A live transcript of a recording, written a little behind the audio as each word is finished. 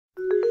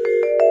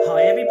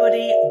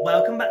everybody,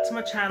 welcome back to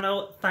my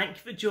channel. Thank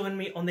you for joining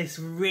me on this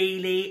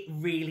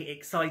really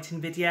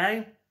exciting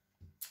video.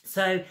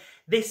 So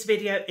this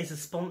video is a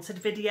sponsored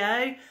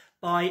video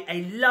by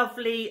a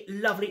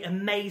lovely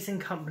amazing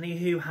company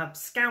who have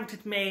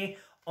scouted me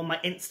on my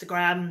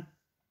Instagram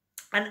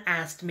and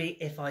asked me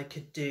if I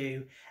could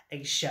do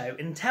a show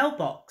and tell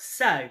box.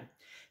 So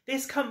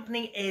this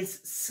company is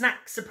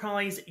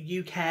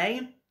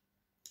Snacksupriseuk.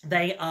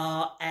 They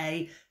are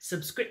a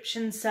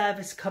subscription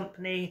service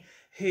company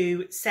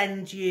who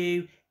send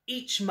you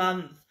each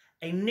month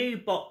a new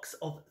box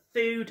of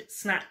food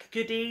snack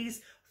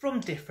goodies from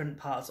different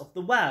parts of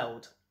the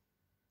world.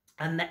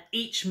 And that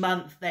each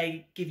month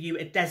they give you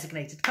a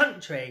designated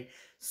country.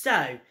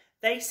 So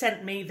they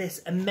sent me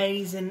this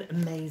amazing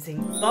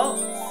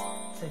box.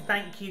 So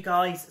thank you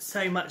guys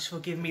so much for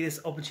giving me this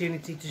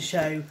opportunity to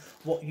show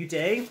what you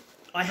do.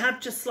 I have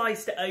just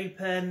sliced it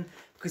open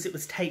because it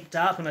was taped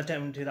up and I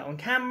don't want to do that on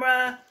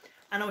camera.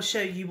 And I'll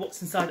show you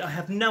what's inside. I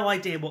have no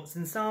idea what's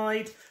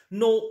inside,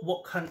 nor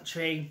what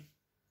country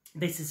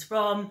this is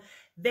from.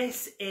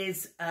 This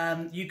is,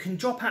 you can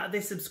drop out of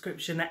this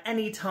subscription at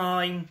any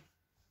time.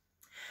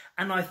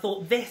 And I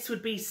thought this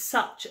would be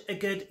such a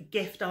good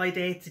gift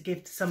idea to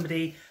give to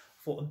somebody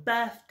for a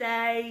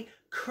birthday,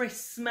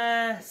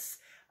 Christmas,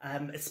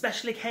 a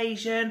special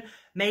occasion.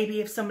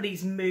 Maybe if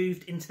somebody's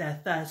moved into their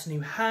first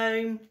new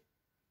home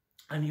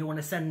and you want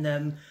to send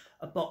them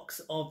a box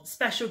of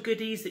special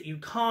goodies that you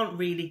can't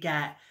really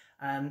get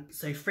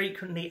so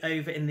frequently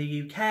over in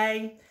the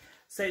UK.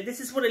 So this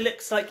is what it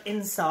looks like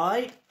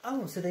inside.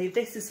 Oh, so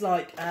this is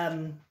like,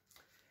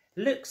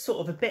 looks sort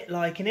of a bit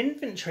like an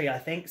inventory, I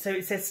think. So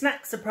it says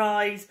Snack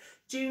Surprise,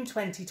 June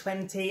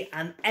 2020,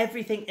 and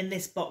everything in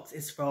this box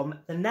is from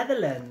the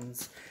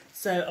Netherlands.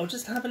 So I'll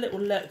just have a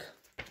little look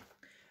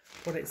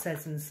what it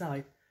says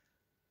inside.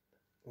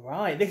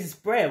 Right, this is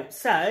brilliant.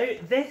 So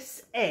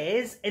this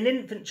is an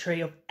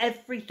inventory of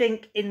everything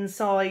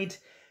inside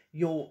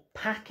your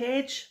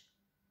package.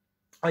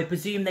 I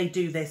presume they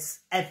do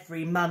this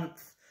every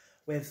month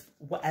with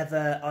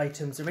whatever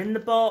items are in the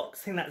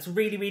box. I think that's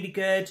really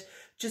good.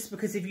 Just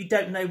because if you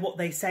don't know what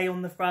they say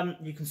on the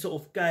front, you can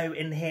sort of go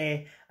in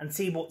here and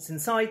see what's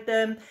inside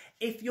them.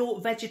 If you're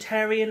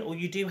vegetarian or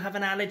you do have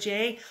an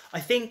allergy,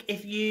 I think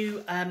if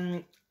you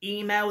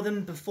email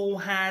them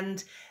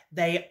beforehand,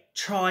 they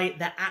try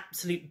their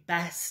absolute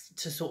best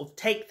to sort of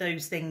take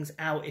those things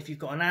out if you've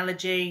got an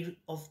allergy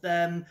of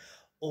them,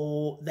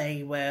 or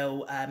they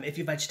will, if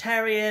you're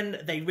vegetarian,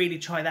 they really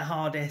try their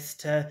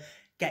hardest to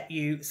get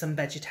you some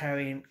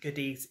vegetarian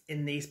goodies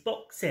in these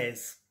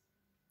boxes.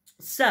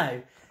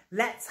 So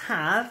let's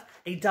have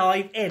a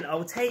dive in.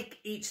 I'll take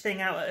each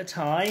thing out at a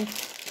time.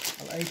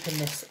 I'll open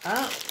this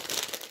up.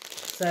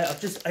 So I've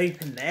just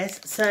opened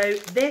this. So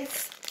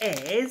this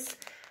is,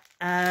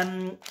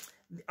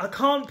 I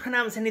can't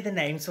pronounce any of the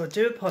names, so I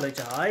do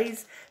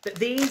apologise. But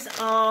these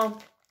are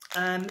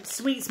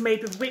sweets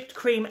made with whipped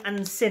cream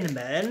and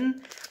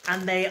cinnamon,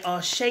 and they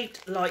are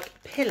shaped like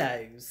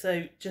pillows.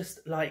 So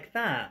just like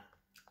that.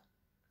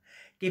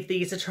 Give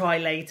these a try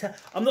later.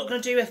 I'm not going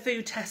to do a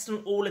food test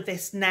on all of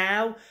this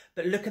now,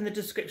 but look in the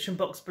description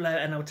box below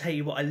and I'll tell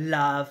you what I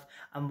love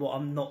and what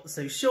I'm not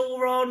so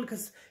sure on,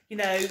 because, you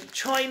know,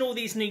 trying all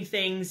these new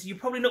things, you're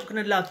probably not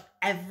going to love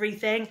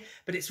everything,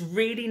 but it's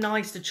really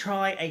nice to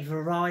try a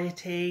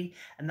variety,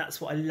 and that's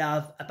what I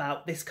love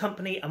about this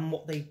company and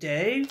what they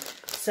do.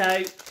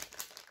 So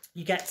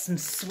you get some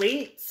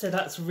sweets, so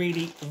that's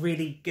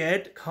really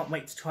good. Can't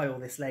wait to try all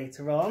this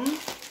later on.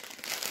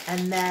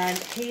 And then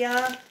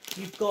here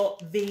you've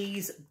got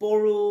these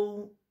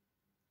Boral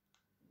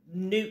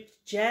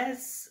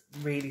Nutjes.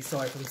 Really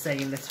sorry if I'm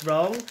saying this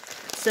wrong.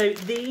 So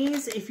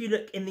these, if you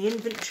look in the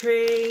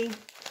inventory,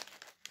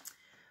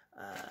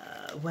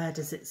 where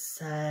does it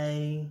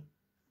say?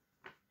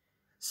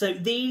 So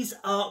these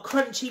are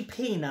crunchy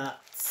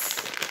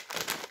peanuts.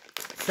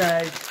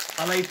 So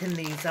I'll open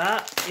these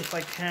up if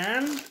I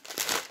can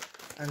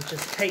and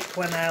just take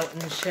one out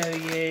and show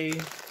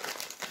you.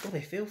 Oh,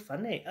 they feel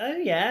funny. Oh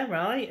yeah,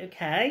 right,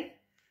 okay.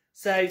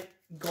 So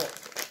got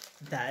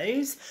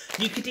those.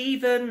 You could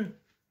even,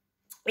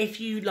 if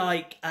you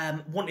like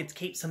wanted to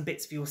keep some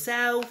bits for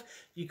yourself,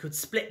 you could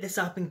split this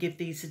up and give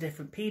these to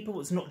different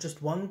people. It's not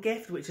just one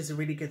gift, which is a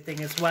really good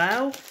thing as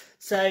well.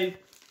 So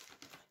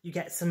you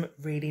get some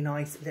really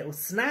nice little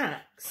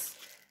snacks.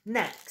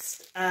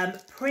 Next,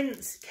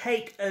 Prince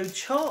Cake O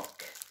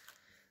Choc.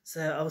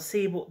 So I'll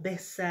see what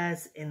this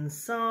says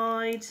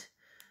inside.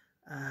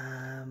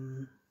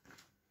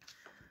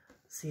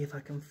 See if I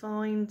can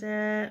find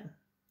it.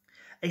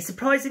 A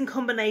surprising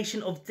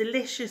combination of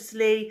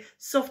deliciously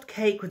soft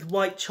cake with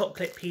white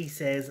chocolate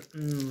pieces.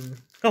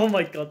 Oh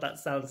my God, that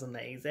sounds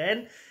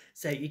amazing.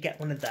 So you get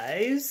one of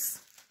those.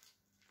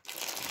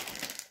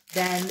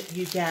 Then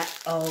you get,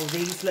 oh,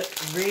 these look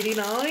really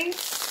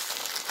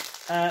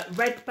nice.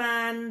 Red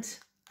Band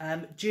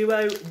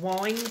Duo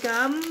Wine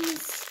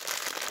Gums.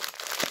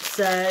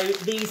 So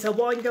these are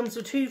wine gums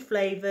with 2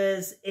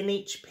 flavours in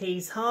each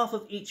piece. Half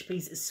of each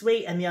piece is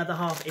sweet and the other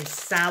half is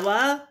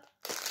sour.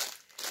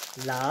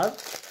 Love.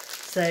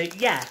 So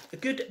yeah, a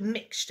good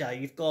mixture.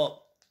 You've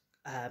got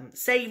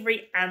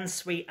savoury and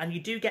sweet, and you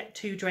do get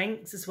 2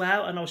 drinks as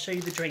well, and I'll show you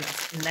the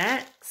drinks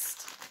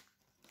next.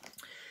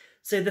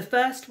 So the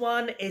first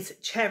one is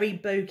Cherry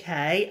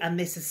Bouquet, and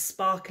this is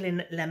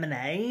sparkling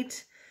lemonade.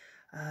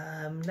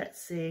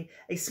 Let's see,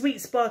 a sweet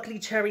sparkly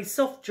cherry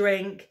soft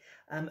drink,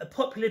 a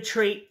popular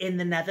treat in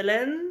the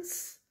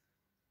Netherlands.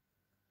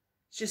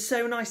 It's just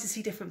so nice to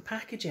see different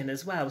packaging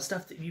as well,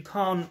 stuff that you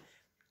can't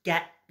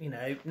get, you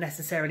know,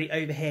 necessarily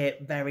over here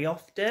very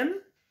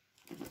often.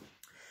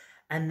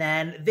 And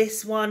then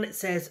this one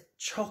says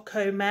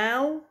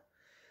Chocomel.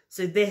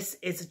 So this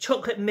is a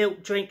chocolate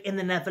milk drink in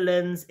the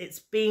Netherlands. It's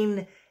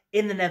been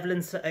in the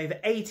Netherlands for over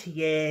 80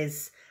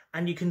 years.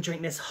 And you can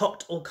drink this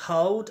hot or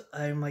cold.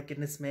 Oh my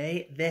goodness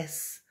me.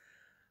 This,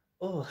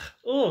 oh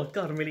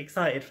God, I'm really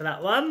excited for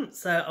that one.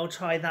 So I'll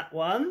try that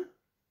one.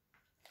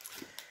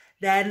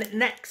 Then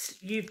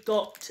next you've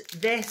got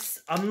this.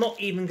 I'm not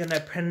even going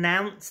to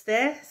pronounce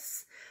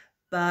this,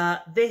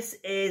 but this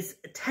is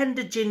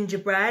tender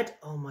gingerbread.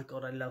 Oh my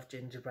God, I love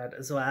gingerbread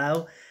as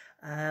well.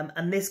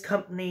 And this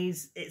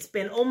company's, it's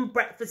been on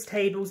breakfast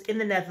tables in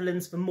the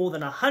Netherlands for more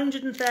than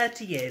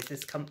 130 years,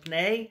 this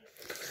company.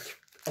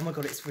 Oh my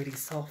God, it's really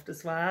soft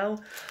as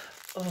well.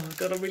 Oh my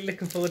God, I'm really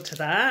looking forward to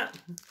that.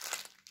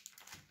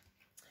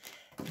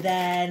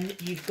 Then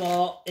you've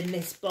got in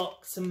this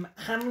box some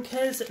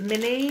Hankers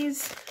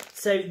minis.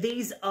 So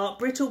these are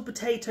brittle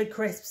potato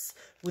crisps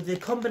with a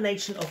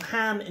combination of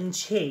ham and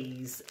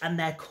cheese, and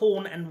they're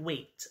corn and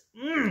wheat.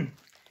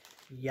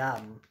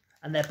 Yum.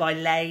 And they're by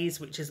Lay's,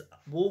 which is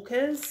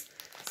Walker's.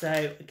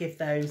 So give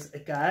those a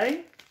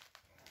go.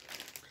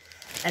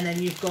 And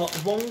then you've got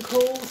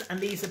Wonkles, and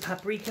these are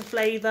paprika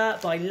flavour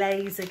by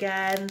Lay's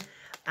again.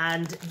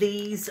 And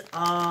these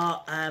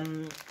are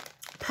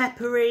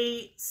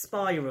peppery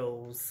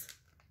spirals.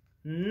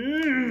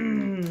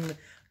 Can't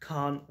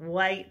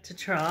wait to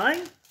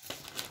try.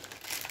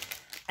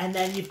 And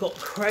then you've got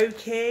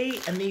Croaky,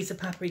 and these are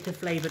paprika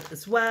flavoured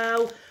as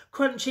well.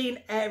 Crunchy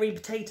and airy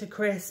potato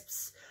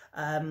crisps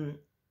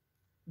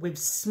with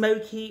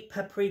smoky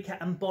paprika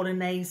and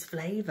bolognese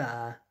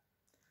flavour.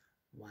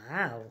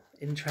 Wow,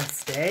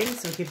 interesting.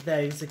 So I'll give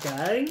those a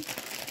go.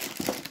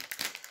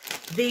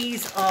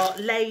 These are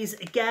Lay's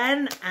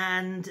again,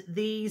 and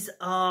these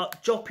are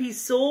Joppy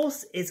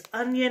sauce, is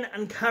onion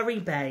and curry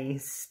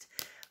based,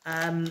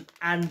 and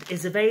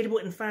is available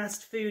in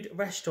fast food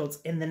restaurants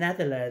in the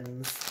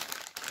Netherlands.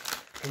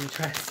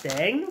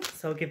 Interesting.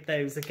 So I'll give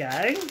those a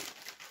go.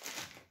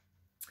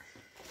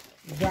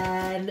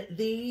 Then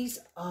these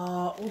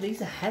are, oh,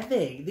 these are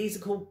heavy. These are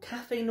called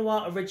Cafe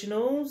Noir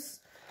Originals.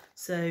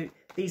 So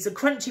these are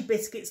crunchy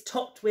biscuits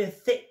topped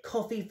with thick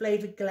coffee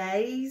flavoured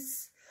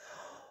glaze.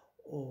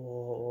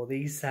 Oh,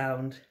 these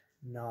sound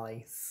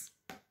nice.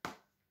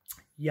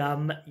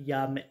 Yum,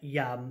 yum,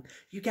 yum.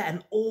 You get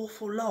an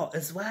awful lot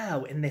as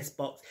well in this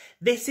box.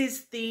 This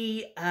is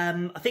the,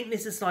 I think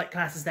this is like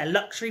classed as their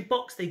luxury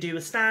box. They do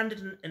a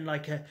standard and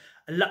like a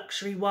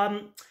luxury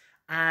one.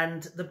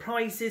 And the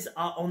prices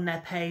are on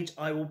their page.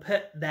 I will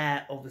put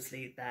their,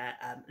 obviously, their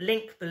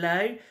link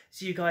below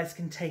so you guys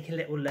can take a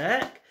little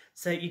look.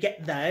 So you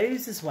get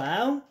those as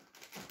well.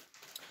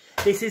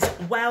 This is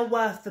well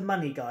worth the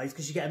money, guys,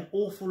 because you get an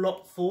awful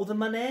lot for the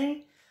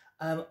money.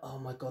 Oh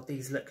my God,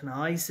 these look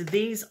nice. So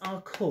these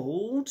are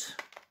called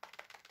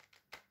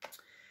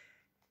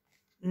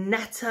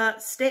Netta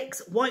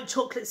sticks, white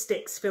chocolate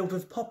sticks filled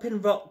with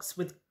popping rocks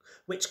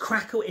which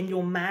crackle in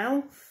your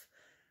mouth.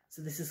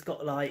 So this has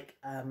got like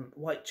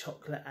white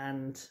chocolate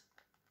and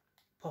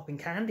popping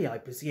candy, I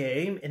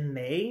presume, in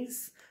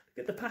these.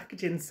 Look at the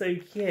packaging, so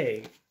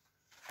cute.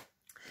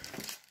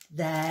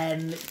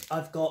 Then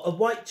I've got a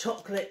white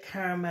chocolate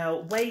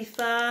caramel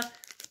wafer.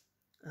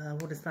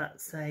 What does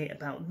that say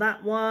about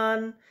that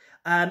one?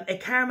 A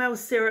caramel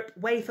syrup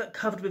wafer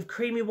covered with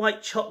creamy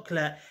white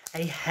chocolate.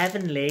 A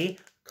heavenly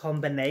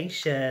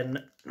combination.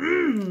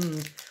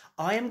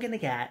 I am going to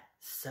get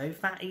so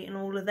fat eating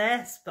all of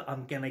this, but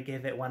I'm going to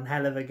give it one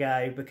hell of a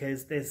go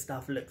because this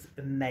stuff looks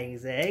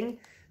amazing.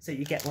 So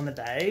you get one of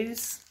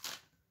those.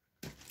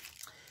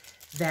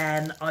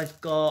 Then I've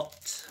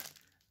got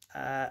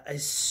a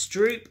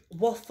Stroop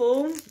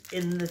waffle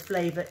in the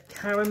flavour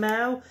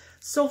caramel.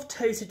 Soft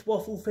toasted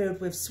waffle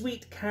filled with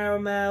sweet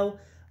caramel.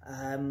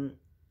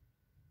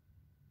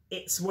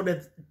 It's one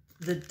of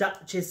the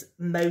Dutch's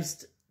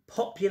most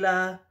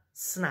popular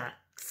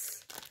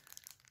snacks.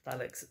 That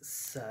looks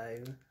so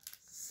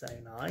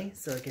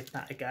nice. So I'll give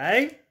that a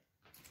go.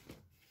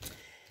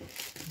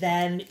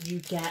 Then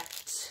you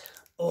get,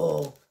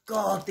 oh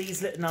God,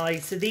 these look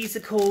nice. So these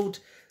are called,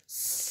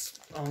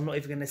 oh, I'm not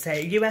even going to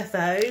say it,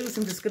 UFOs.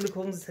 I'm just going to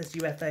call them, it says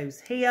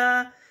UFOs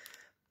here.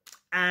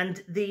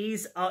 And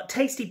these are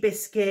tasty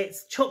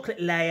biscuits, chocolate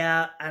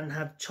layer, and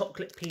have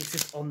chocolate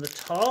pieces on the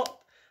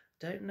top.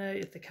 Don't know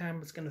if the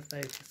camera's going to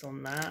focus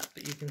on that,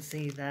 but you can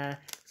see there,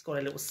 it's got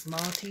a little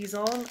Smarties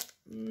on.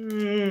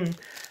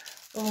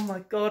 Oh my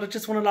God, I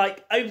just want to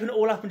like open it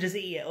all up and just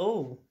eat it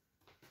all.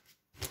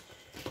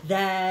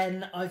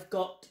 Then I've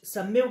got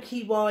some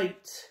Milky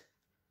White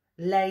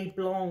Lait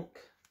Blanc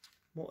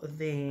What are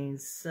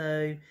these?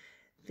 So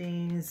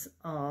these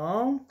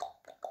are,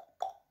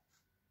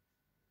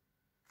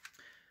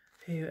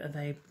 who are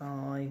they by?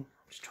 I'm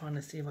just trying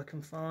to see if I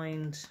can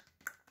find.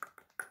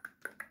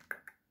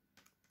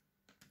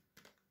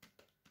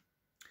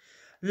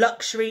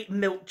 Luxury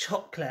milk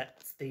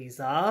chocolates, these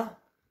are.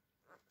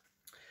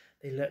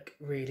 They look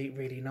really,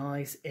 really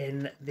nice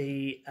in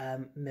the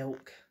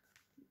milk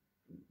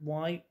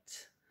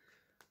white.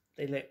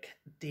 They look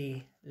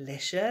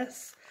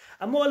delicious.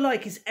 And what I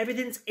like is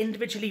everything's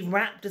individually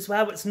wrapped as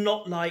well. It's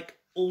not like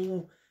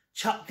all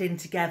chucked in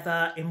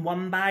together in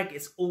one bag.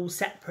 It's all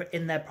separate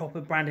in their proper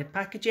branded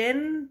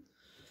packaging.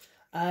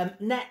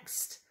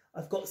 Next,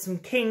 I've got some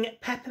King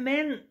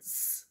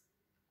Peppermints.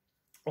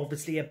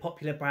 Obviously a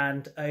popular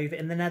brand over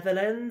in the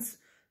Netherlands.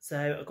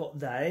 So I got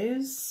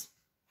those.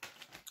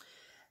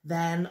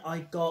 Then I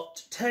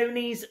got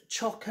Tony's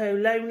Choco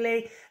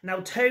Lonely. Now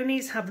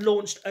Tony's have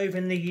launched over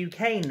in the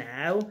UK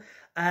now.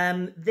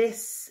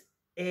 This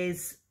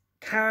is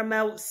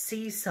caramel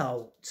sea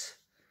salt.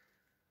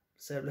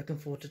 So looking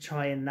forward to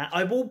trying that.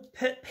 I will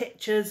put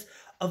pictures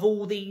of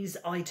all these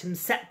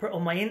items separate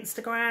on my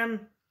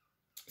Instagram,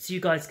 so you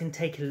guys can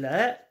take a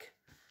look.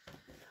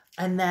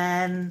 And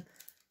then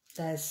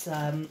there's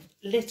some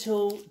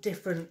little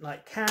different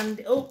like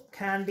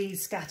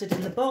candies scattered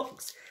in the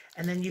box.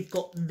 And then you've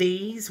got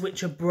these,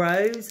 which are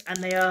Bros, and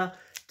they are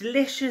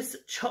delicious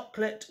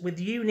chocolate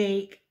with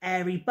unique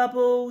airy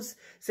bubbles.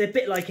 So a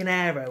bit like an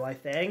Aero, I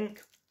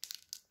think.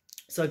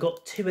 So I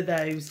got 2 of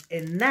those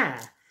in there.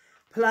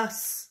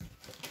 Plus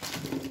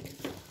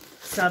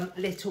some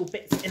little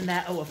bits in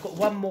there. Oh, I've got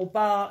 1 more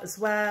bar as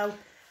well.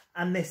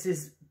 And this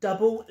is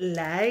double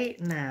lay.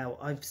 Now,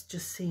 I've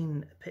just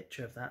seen a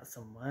picture of that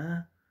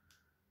somewhere.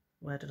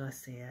 Where did I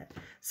see it?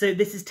 So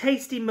this is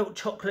tasty milk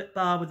chocolate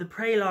bar with a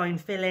praline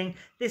filling.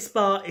 This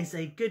bar is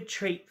a good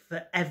treat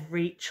for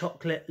every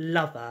chocolate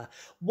lover.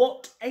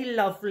 What a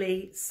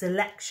lovely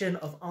selection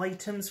of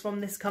items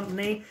from this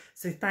company.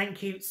 So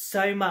thank you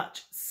so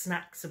much,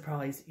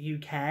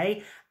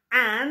 Snacksupriseuk.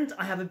 And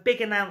I have a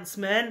big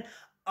announcement.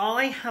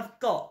 I have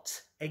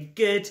got a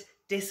good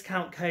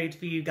discount code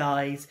for you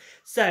guys.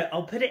 So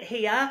I'll put it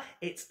here.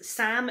 It's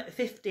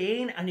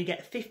SAM15 and you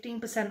get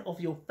 15% off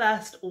your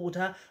first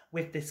order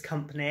with this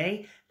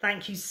company.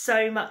 Thank you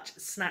so much,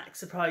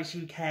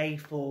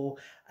 Snacksupriseuk, for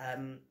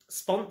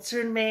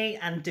sponsoring me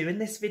and doing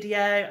this video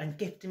and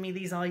gifting me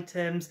these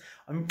items.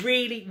 I'm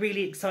really,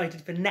 really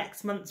excited for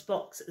next month's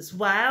box as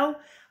well.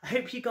 I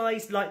hope you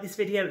guys like this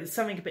video. It's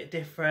something a bit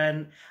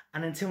different.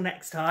 And until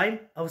next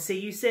time, I'll see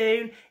you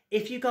soon.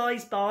 If you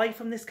guys buy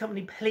from this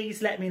company,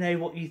 please let me know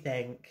what you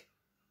think.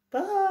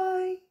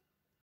 Bye.